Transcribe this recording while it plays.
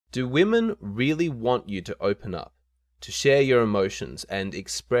Do women really want you to open up, to share your emotions and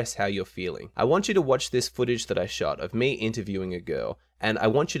express how you're feeling? I want you to watch this footage that I shot of me interviewing a girl, and I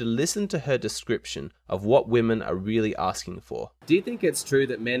want you to listen to her description of what women are really asking for. Do you think it's true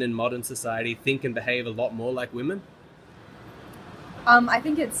that men in modern society think and behave a lot more like women? I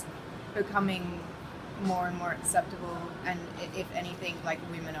think it's becoming more and more acceptable, and if anything, like,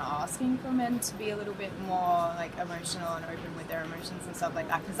 women are asking for men to be a little bit more like emotional and open with their emotions and stuff like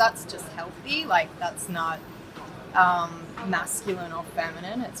that, because that's just healthy. Like, that's not masculine or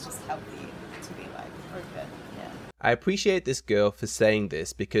feminine. It's just healthy to be like open. Yeah. I appreciate this girl for saying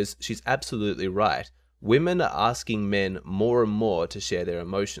this because she's absolutely right. Women are asking men more and more to share their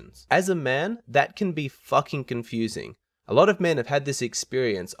emotions. As a man, that can be fucking confusing. A lot of men have had this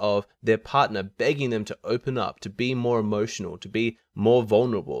experience of their partner begging them to open up, to be more emotional, to be more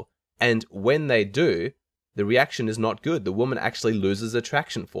vulnerable. And when they do, the reaction is not good. The woman actually loses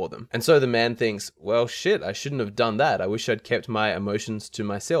attraction for them. And so the man thinks, well, shit, I shouldn't have done that. I wish I'd kept my emotions to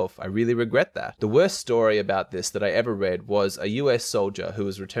myself. I really regret that. The worst story about this that I ever read was a US soldier who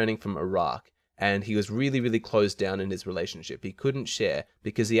was returning from Iraq, and he was really, really closed down in his relationship. He couldn't share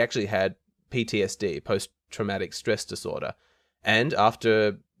because he actually had PTSD, post-traumatic stress disorder. And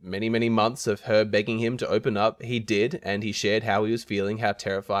after many, many months of her begging him to open up, he did, and he shared how he was feeling, how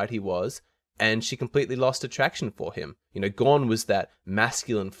terrified he was, and she completely lost attraction for him. You know, gone was that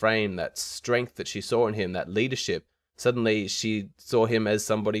masculine frame, that strength that she saw in him, that leadership. Suddenly she saw him as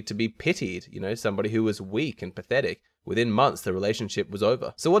somebody to be pitied, you know, somebody who was weak and pathetic. Within months, the relationship was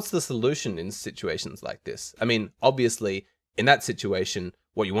over. So what's the solution in situations like this? I mean, obviously, in that situation,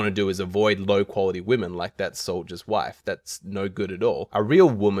 what you want to do is avoid low-quality women like that soldier's wife. That's no good at all. A real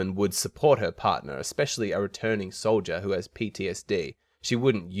woman would support her partner, especially a returning soldier who has PTSD. She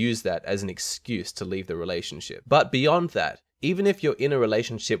wouldn't use that as an excuse to leave the relationship. But beyond that, even if you're in a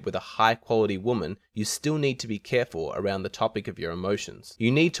relationship with a high-quality woman, you still need to be careful around the topic of your emotions.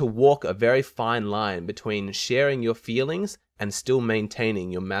 You need to walk a very fine line between sharing your feelings and still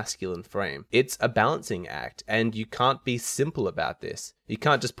maintaining your masculine frame. It's a balancing act, and you can't be simple about this. You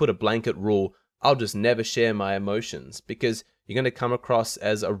can't just put a blanket rule, I'll just never share my emotions, because you're going to come across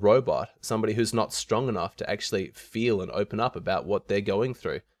as a robot, somebody who's not strong enough to actually feel and open up about what they're going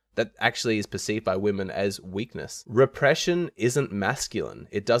through. That actually is perceived by women as weakness. Repression isn't masculine.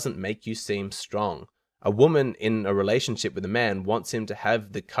 It doesn't make you seem strong. A woman in a relationship with a man wants him to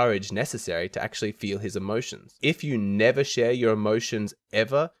have the courage necessary to actually feel his emotions. If you never share your emotions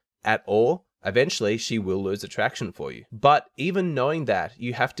ever, at all, eventually she will lose attraction for you. But even knowing that,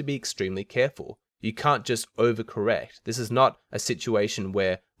 you have to be extremely careful. You can't just overcorrect. This is not a situation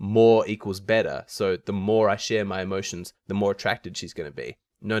where more equals better, so the more I share my emotions, the more attracted she's going to be.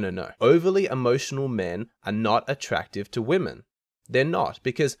 No, no, no. Overly emotional men are not attractive to women. They're not,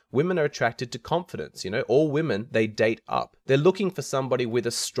 because women are attracted to confidence. You know, all women, they date up. They're looking for somebody with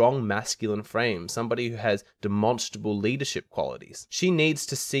a strong masculine frame, somebody who has demonstrable leadership qualities. She needs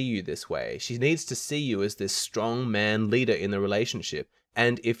to see you this way. She needs to see you as this strong man leader in the relationship.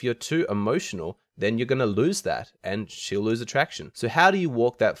 And if you're too emotional, then you're going to lose that, and she'll lose attraction. So how do you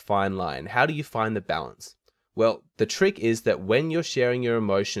walk that fine line? How do you find the balance? Well, the trick is that when you're sharing your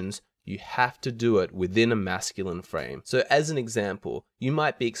emotions, you have to do it within a masculine frame. So as an example, you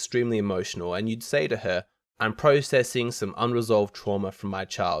might be extremely emotional and you'd say to her, I'm processing some unresolved trauma from my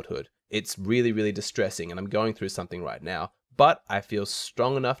childhood. It's really, really distressing and I'm going through something right now, but I feel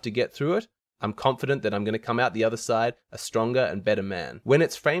strong enough to get through it. I'm confident that I'm going to come out the other side a stronger and better man. When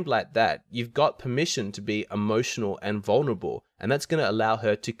it's framed like that, you've got permission to be emotional and vulnerable, and that's going to allow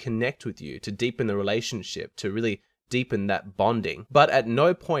her to connect with you, to deepen the relationship, to really deepen that bonding. But at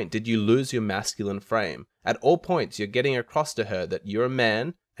no point did you lose your masculine frame. At all points, you're getting across to her that you're a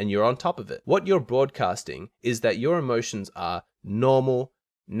man and you're on top of it. What you're broadcasting is that your emotions are normal,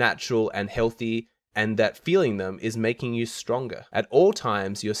 natural, and healthy, and that feeling them is making you stronger. At all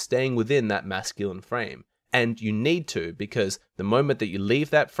times, you're staying within that masculine frame. And you need to, because the moment that you leave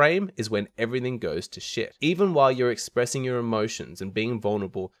that frame is when everything goes to shit. Even while you're expressing your emotions and being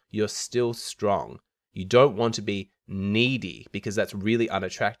vulnerable, you're still strong. You don't want to be needy, because that's really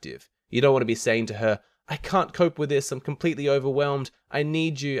unattractive. You don't want to be saying to her, I can't cope with this, I'm completely overwhelmed, I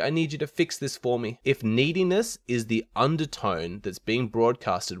need you to fix this for me. If neediness is the undertone that's being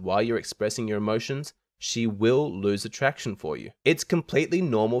broadcasted while you're expressing your emotions, she will lose attraction for you. It's completely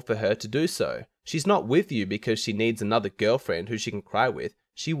normal for her to do so. She's not with you because she needs another girlfriend who she can cry with.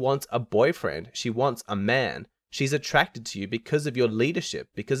 She wants a boyfriend. She wants a man. She's attracted to you because of your leadership,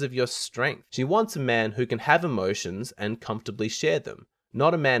 because of your strength. She wants a man who can have emotions and comfortably share them.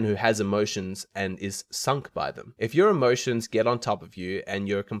 not a man who has emotions and is sunk by them. If your emotions get on top of you and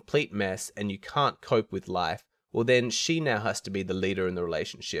you're a complete mess and you can't cope with life, well then she now has to be the leader in the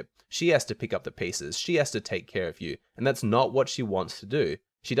relationship. She has to pick up the pieces. She has to take care of you. And that's not what she wants to do.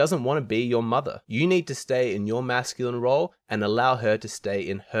 She doesn't want to be your mother. You need to stay in your masculine role and allow her to stay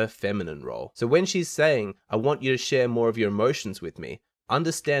in her feminine role. So when she's saying, I want you to share more of your emotions with me,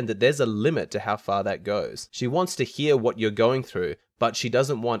 understand that there's a limit to how far that goes. She wants to hear what you're going through, but she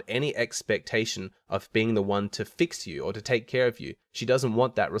doesn't want any expectation of being the one to fix you or to take care of you. She doesn't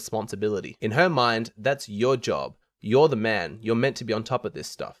want that responsibility. In her mind, that's your job. You're the man. You're meant to be on top of this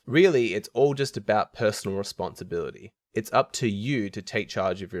stuff. Really, it's all just about personal responsibility. It's up to you to take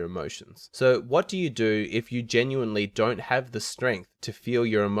charge of your emotions. So what do you do if you genuinely don't have the strength to feel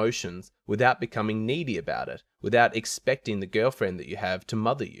your emotions without becoming needy about it, without expecting the girlfriend that you have to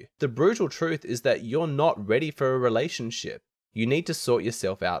mother you? The brutal truth is that you're not ready for a relationship. You need to sort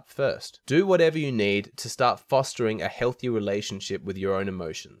yourself out first. Do whatever you need to start fostering a healthy relationship with your own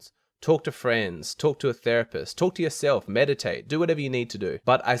emotions. Talk to friends, talk to a therapist, talk to yourself, meditate, do whatever you need to do.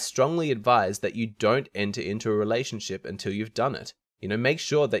 But I strongly advise that you don't enter into a relationship until you've done it. Make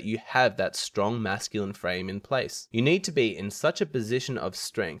sure that you have that strong masculine frame in place. You need to be in such a position of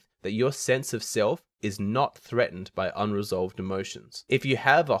strength that your sense of self is not threatened by unresolved emotions. If you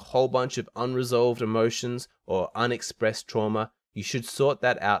have a whole bunch of unresolved emotions or unexpressed trauma, you should sort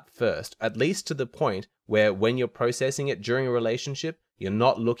that out first, at least to the point where when you're processing it during a relationship, you're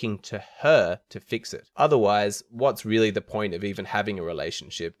not looking to her to fix it. Otherwise, what's really the point of even having a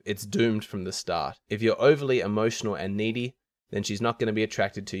relationship? It's doomed from the start. If you're overly emotional and needy, then she's not going to be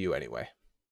attracted to you anyway.